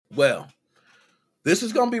Well, this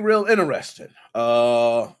is gonna be real interesting.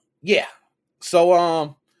 Yeah.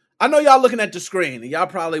 So I know y'all looking at the screen and y'all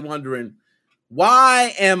probably wondering,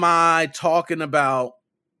 why am I talking about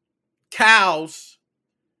cows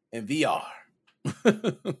and VR?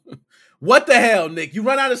 What the hell, Nick? You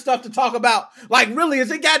run out of stuff to talk about? Like, really,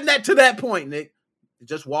 has it gotten to that point, Nick?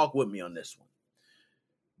 Just walk with me on this one.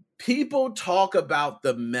 People talk about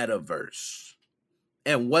the metaverse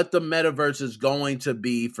and what the metaverse is going to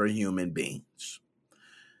be for human beings.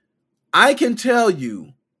 I can tell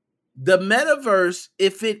you, the metaverse,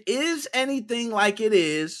 if it is anything like it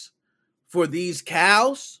is for these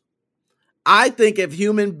cows, I think if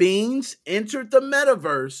human beings entered the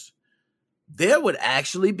metaverse, there would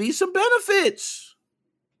actually be some benefits.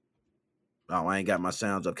 Oh, I ain't got my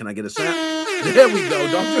sounds up. Can I get a sound? There we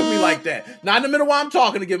go. Don't do me like that. Not in the middle while I'm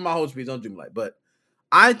talking to give my whole speech. Don't do me like that. But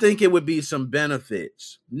I think it would be some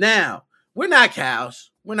benefits. Now, we're not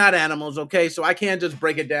cows. We're not animals, okay? So I can't just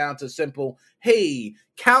break it down to simple, hey,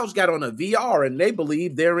 cows got on a VR and they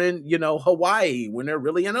believe they're in, Hawaii when they're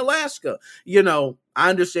really in Alaska. I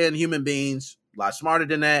understand human beings a lot smarter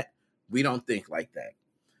than that. We don't think like that.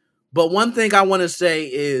 But one thing I want to say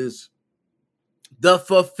is the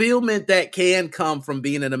fulfillment that can come from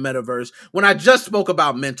being in a metaverse. When I just spoke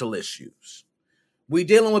about mental issues, we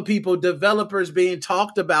dealing with people, developers being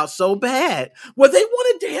talked about so bad where they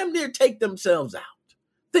want to damn near take themselves out.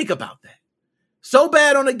 Think about that. So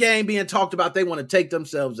bad on a game being talked about, they want to take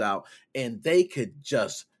themselves out, and they could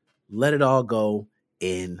just let it all go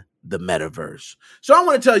in the metaverse. So I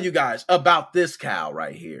want to tell you guys about this cow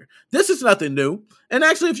right here. This is nothing new. And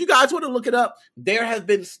actually, if you guys want to look it up, there have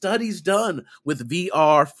been studies done with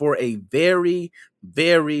VR for a very,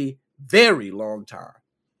 very, very long time.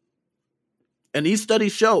 And these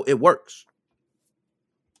studies show it works.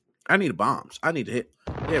 I need bombs. I need to hit.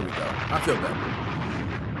 There we go. I feel better.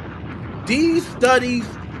 These studies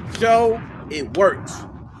show it works.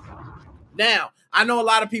 Now, I know a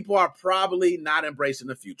lot of people are probably not embracing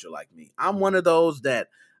the future like me. I'm one of those that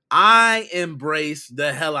I embrace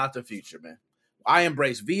the hell out the future, man. I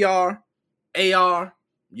embrace VR, AR,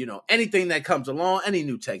 anything that comes along, any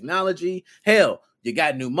new technology. Hell, you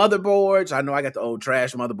got new motherboards. I know I got the old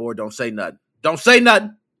trash motherboard. Don't say nothing. Don't say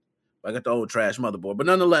nothing. I got the old trash motherboard. But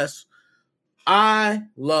nonetheless, I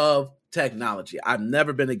love technology. I've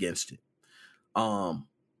never been against it.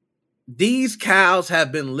 These cows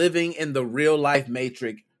have been living in the real life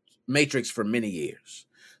matrix for many years.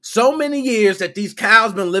 So many years that these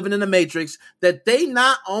cows been living in the matrix that they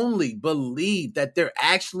not only believe that they're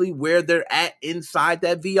actually where they're at inside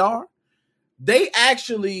that VR, they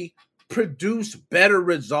actually produce better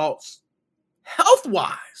results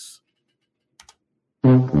health-wise.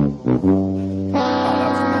 Oh,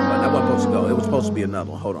 that wasn't supposed to go. It was supposed to be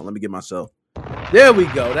another one. Hold on, let me get myself. There we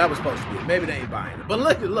go. That was supposed to be it. Maybe they ain't buying it. But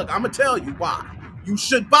look, I'm going to tell you why. You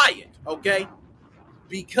should buy it, okay?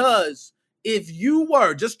 Because if you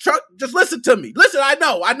were, just listen to me. Listen, I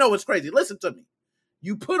know it's crazy. Listen to me.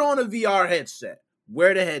 You put on a VR headset,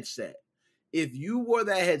 wear the headset. If you wore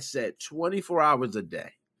that headset 24 hours a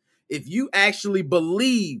day, if you actually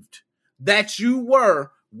believed that you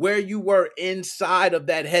were where you were inside of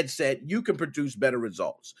that headset, you can produce better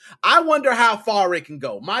results. I wonder how far it can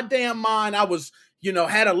go. My damn mind, I was,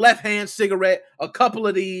 had a left-hand cigarette, a couple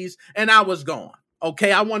of these, and I was gone.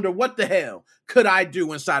 Okay, I wonder what the hell could I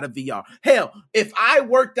do inside of VR? Hell, if I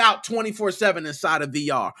worked out 24/7 inside of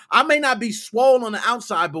VR, I may not be swollen on the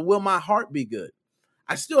outside, but will my heart be good?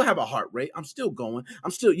 I still have a heart rate. I'm still going.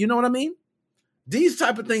 I'm still, you know what I mean? These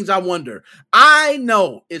type of things I wonder. I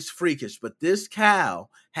know it's freakish, but this cow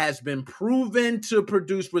has been proven to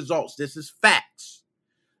produce results. This is facts.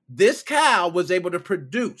 This cow was able to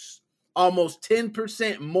produce almost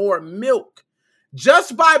 10% more milk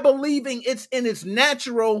just by believing it's in its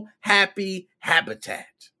natural, happy habitat.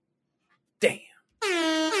 Damn.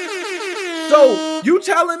 So you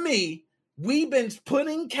telling me we've been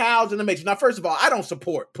putting cows in the matrix. Now, first of all, I don't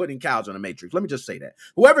support putting cows in the matrix. Let me just say that.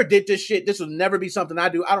 Whoever did this shit, this will never be something I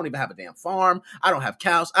do. I don't even have a damn farm. I don't have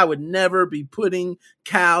cows. I would never be putting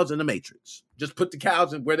cows in the matrix. Just put the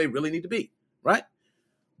cows in where they really need to be, right?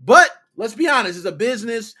 But let's be honest, it's a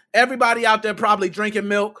business. Everybody out there probably drinking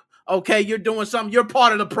milk. Okay, you're doing something. You're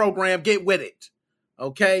part of the program. Get with it.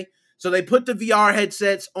 Okay? So they put the VR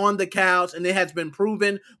headsets on the cows, and it has been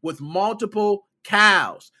proven with multiple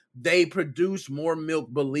cows. They produce more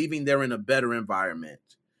milk believing they're in a better environment.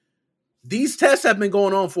 These tests have been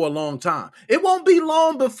going on for a long time. It won't be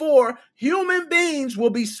long before human beings will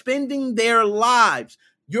be spending their lives.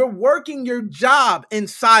 You're working your job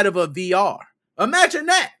inside of a VR. Imagine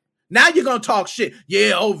that. Now you're going to talk shit.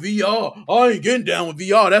 Yeah, oh, VR. I ain't getting down with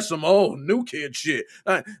VR. That's some old new kid shit.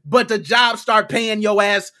 But the jobs start paying your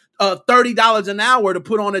ass $30 an hour to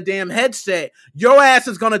put on a damn headset. Your ass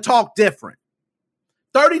is going to talk different.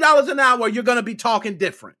 $30 an hour, you're going to be talking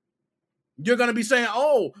different. You're going to be saying,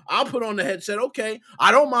 oh, I'll put on the headset. Okay,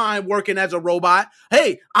 I don't mind working as a robot.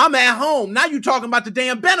 Hey, I'm at home. Now you're talking about the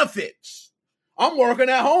damn benefits. I'm working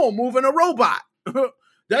at home, moving a robot.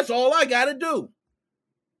 That's all I got to do.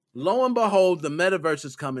 Lo and behold, the metaverse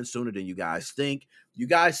is coming sooner than you guys think. You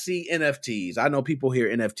guys see NFTs. I know people hear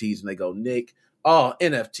NFTs and they go, Nick, oh,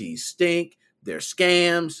 NFTs stink. They're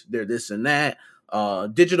scams. They're this and that.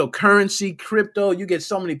 Digital currency, crypto. You get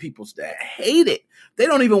so many people that hate it. They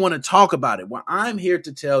don't even want to talk about it. Well, I'm here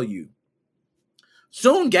to tell you,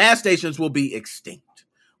 soon gas stations will be extinct.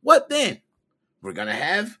 What then? We're going to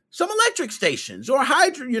have some electric stations or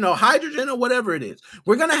hydrogen or whatever it is.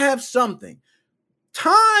 We're going to have something.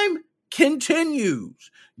 Time continues.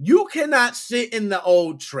 You cannot sit in the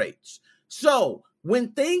old traits. So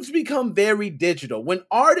when things become very digital, when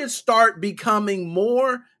artists start becoming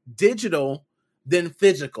more digital than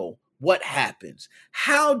physical, what happens?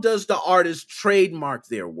 How does the artist trademark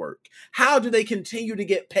their work? How do they continue to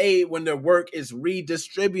get paid when their work is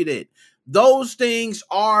redistributed? Those things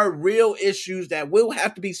are real issues that will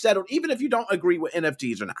have to be settled, even if you don't agree with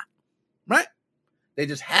NFTs or not, right? They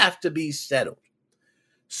just have to be settled.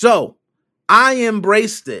 So I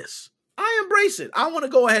embrace this. I embrace it. I want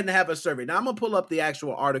to go ahead and have a survey. Now I'm going to pull up the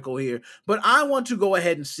actual article here, but I want to go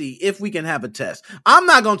ahead and see if we can have a test. I'm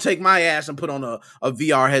not going to take my ass and put on a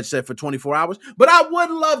VR headset for 24 hours, but I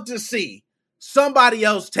would love to see somebody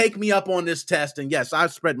else take me up on this test. And yes, I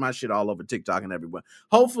spread my shit all over TikTok and everywhere.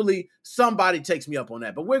 Hopefully somebody takes me up on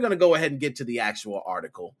that, but we're going to go ahead and get to the actual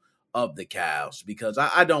article of the cows because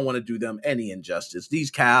I don't want to do them any injustice.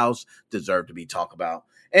 These cows deserve to be talked about.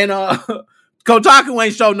 And Kotaku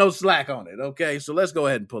ain't showed no slack on it, okay? So let's go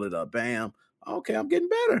ahead and pull it up. Bam. Okay, I'm getting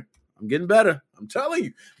better. I'm telling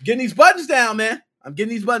you. I'm getting these buttons down, man.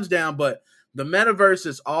 But the metaverse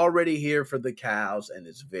is already here for the cows, and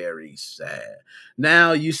it's very sad.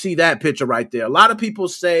 Now, you see that picture right there. A lot of people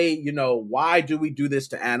say, why do we do this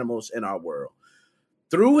to animals in our world?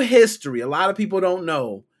 Through history, a lot of people don't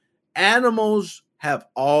know, animals have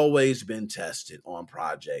always been tested on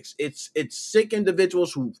projects. It's sick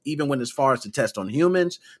individuals who even went as far as to test on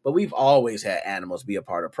humans, but we've always had animals be a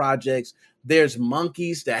part of projects. There's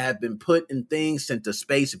monkeys that have been put in things sent to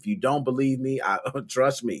space. If you don't believe me,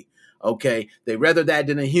 trust me. Okay, they rather that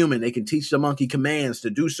than a human. They can teach the monkey commands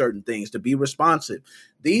to do certain things, to be responsive.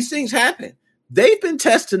 These things happen. They've been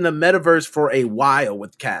testing the metaverse for a while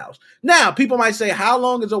with cows. Now, people might say, how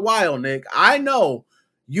long is a while, Nick? I know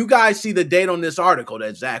you guys see the date on this article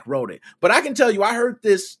that Zach wrote it. But I can tell you, I heard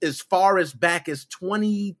this as far as back as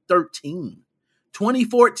 2013,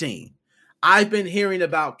 2014. I've been hearing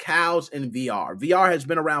about cows in VR. VR has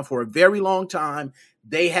been around for a very long time.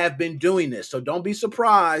 They have been doing this. So don't be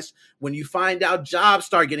surprised when you find out jobs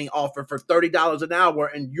start getting offered for $30 an hour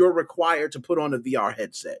and you're required to put on a VR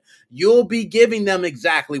headset. You'll be giving them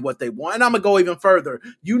exactly what they want. And I'm going to go even further.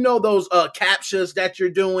 You know those CAPTCHAs that you're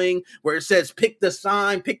doing where it says pick the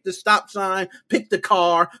sign, pick the stop sign, pick the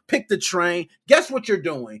car, pick the train. Guess what you're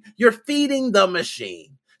doing? You're feeding the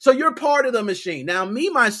machine. So you're part of the machine. Now, me,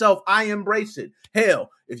 myself, I embrace it. Hell,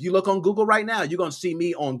 if you look on Google right now, you're going to see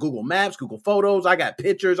me on Google Maps, Google Photos. I got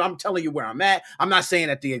pictures. I'm telling you where I'm at. I'm not saying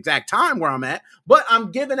at the exact time where I'm at, but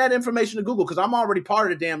I'm giving that information to Google because I'm already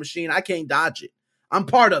part of the damn machine. I can't dodge it. I'm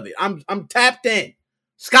part of it. I'm tapped in.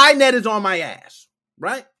 Skynet is on my ass,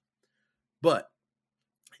 right? But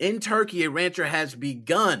in Turkey, a rancher has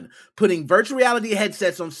begun putting virtual reality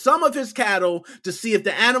headsets on some of his cattle to see if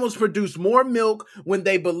the animals produce more milk when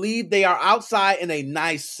they believe they are outside in a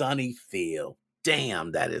nice sunny field.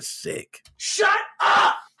 Damn, that is sick. Shut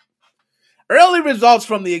up! Early results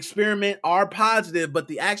from the experiment are positive, but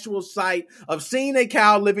the actual sight of seeing a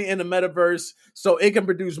cow living in the metaverse so it can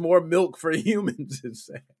produce more milk for humans is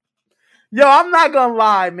sad. Yo, I'm not gonna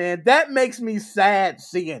lie, man. That makes me sad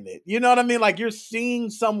seeing it. You know what I mean? Like you're seeing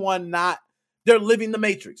someone they're living the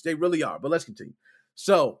Matrix. They really are. But let's continue.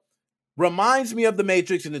 So, reminds me of the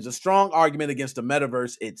Matrix and is a strong argument against the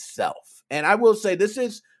metaverse itself. And I will say this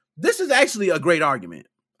is actually a great argument.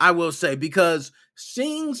 I will say, because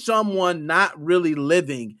seeing someone not really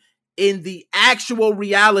living in the actual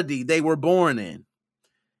reality they were born in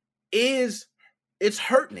it's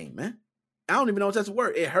hurting, man. I don't even know if that's a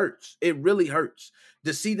word. It hurts. It really hurts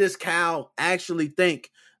to see this cow actually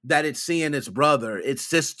think that it's seeing its brother, its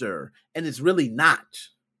sister, and it's really not.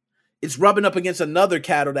 it's rubbing up against another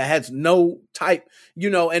cattle that has no type,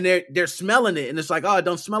 and they're smelling it. And it's like, oh, it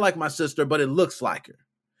don't smell like my sister, but it looks like her.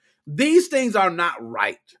 These things are not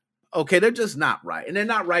right. Okay, they're just not right. And they're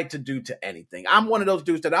not right to do to anything. I'm one of those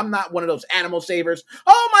dudes that I'm not one of those animal savers.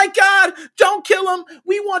 Oh my God, don't kill them.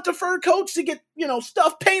 We want the fur coats to get,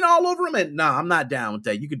 stuff paint all over them. And I'm not down with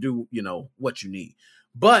that. You could do, what you need.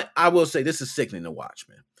 But I will say this is sickening to watch,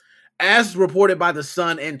 man. As reported by The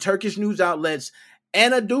Sun and Turkish news outlets,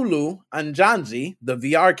 Anadolu Anjanzi, the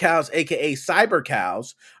VR cows, aka cyber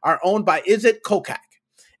cows, are owned by Izzet Kokak,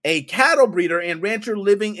 a cattle breeder and rancher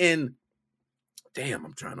living in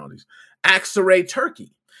Aksaray,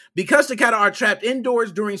 Turkey. Because the cattle are trapped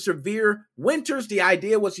indoors during severe winters, the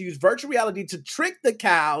idea was to use virtual reality to trick the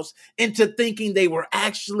cows into thinking they were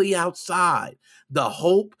actually outside. The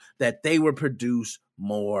hope that they would produce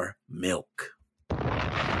more milk.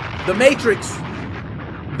 The Matrix.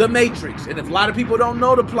 And if a lot of people don't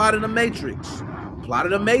know the plot of the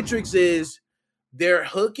Matrix is they're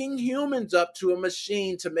hooking humans up to a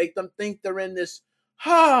machine to make them think they're in this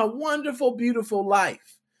wonderful, beautiful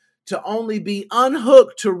life, to only be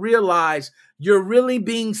unhooked to realize you're really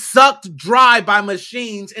being sucked dry by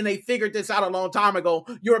machines, and they figured this out a long time ago.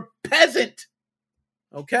 You're a peasant.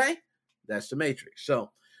 Okay? That's the Matrix. So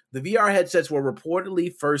the VR headsets were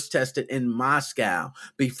reportedly first tested in Moscow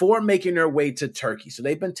before making their way to Turkey. So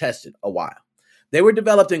they've been tested a while. They were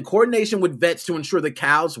developed in coordination with vets to ensure the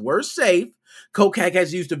cows were safe. Kokak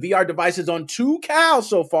has used the VR devices on 2 cows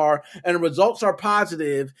so far, and the results are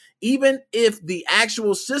positive, even if the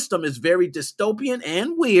actual system is very dystopian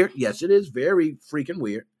and weird. Yes, it is very freaking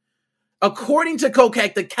weird. According to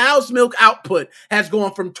Kokak, the cow's milk output has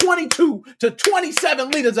gone from 22 to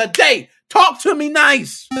 27 liters a day. Talk to me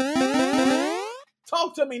nice.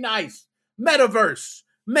 Metaverse,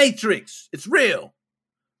 Matrix, it's real.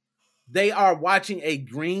 They are watching a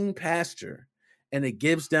green pasture, and it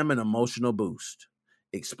gives them an emotional boost.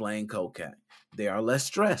 Explained Kokak. They are less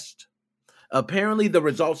stressed. Apparently, the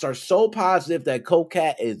results are so positive that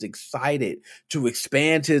Kokak is excited to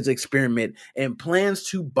expand his experiment and plans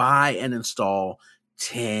to buy and install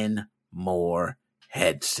 10 more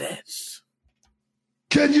headsets.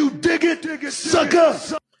 Can you dig it, sucker?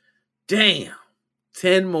 Damn.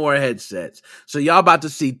 10 more headsets. So y'all about to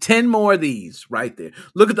see 10 more of these right there.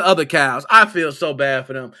 Look at the other cows. I feel so bad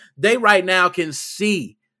for them. They right now can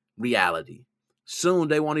see Soon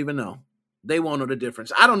they won't even know. They won't know the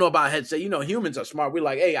difference. I don't know about headset. Humans are smart. We're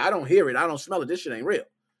like, hey, I don't hear it. I don't smell it. This shit ain't real.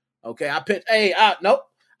 Okay, nope.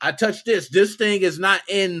 I touched this. This thing is not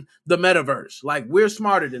in the metaverse. Like, we're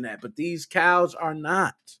smarter than that. But these cows are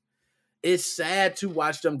not. It's sad to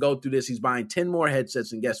watch them go through this. He's buying 10 more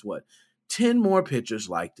headsets, and guess what? 10 more pictures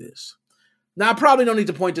like this. Now, I probably don't need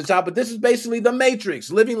to point this out, but this is basically the Matrix.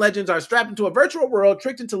 Living legends are strapped into a virtual world,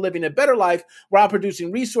 tricked into living a better life while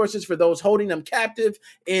producing resources for those holding them captive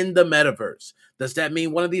in the metaverse. Does that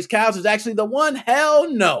mean one of these cows is actually the one? Hell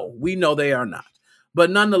no. We know they are not. But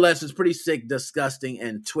nonetheless, it's pretty sick, disgusting,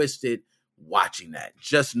 and twisted watching that.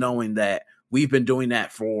 Just knowing that we've been doing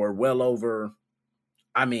that for well over,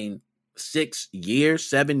 6 years,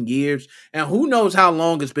 7 years, and who knows how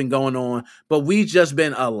long it's been going on, but we just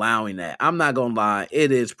been allowing that. I'm not gonna lie,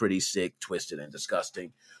 it is pretty sick, twisted, and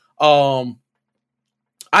disgusting. I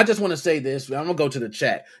just want to say this. I'm gonna go to the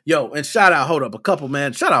chat. Yo, and shout out, hold up, a couple,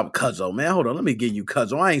 man. Shout out Cuzzo, man. Hold on, let me get you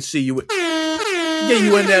Cuzzo. I ain't see you. Get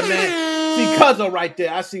you in there, man. See Cuzzo right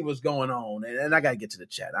there. I see what's going on, and I gotta get to the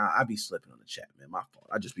chat. I be slipping on the chat, man. My fault.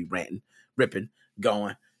 I just be ranting, ripping,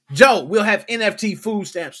 going. Joe, we'll have NFT food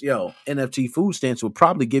stamps. Yo, NFT food stamps will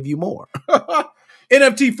probably give you more.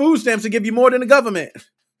 NFT food stamps will give you more than the government.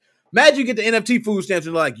 Imagine you get the NFT food stamps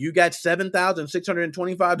and like, you got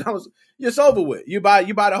 $7,625. It's over with. You buy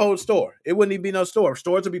the whole store. It wouldn't even be no store.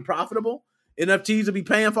 Stores would be profitable. NFTs would be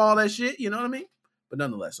paying for all that shit. You know what I mean? But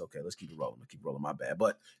nonetheless, okay, let's keep it rolling. My bad.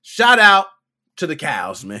 But shout out to the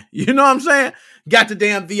cows, man. You know what I'm saying? Got the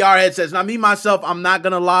damn VR headsets. Now, me, myself, I'm not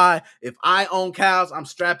going to lie. If I own cows, I'm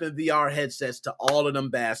strapping VR headsets to all of them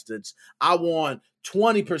bastards. I want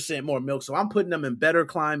 20% more milk, so I'm putting them in better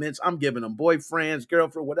climates. I'm giving them boyfriends,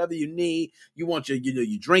 girlfriend, whatever you need. You want your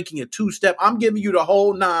drinking a 2-step. I'm giving you the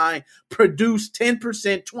whole 9. Produce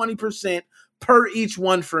 10%, 20% per each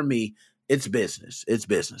one for me. It's business. It's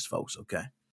business, folks, okay?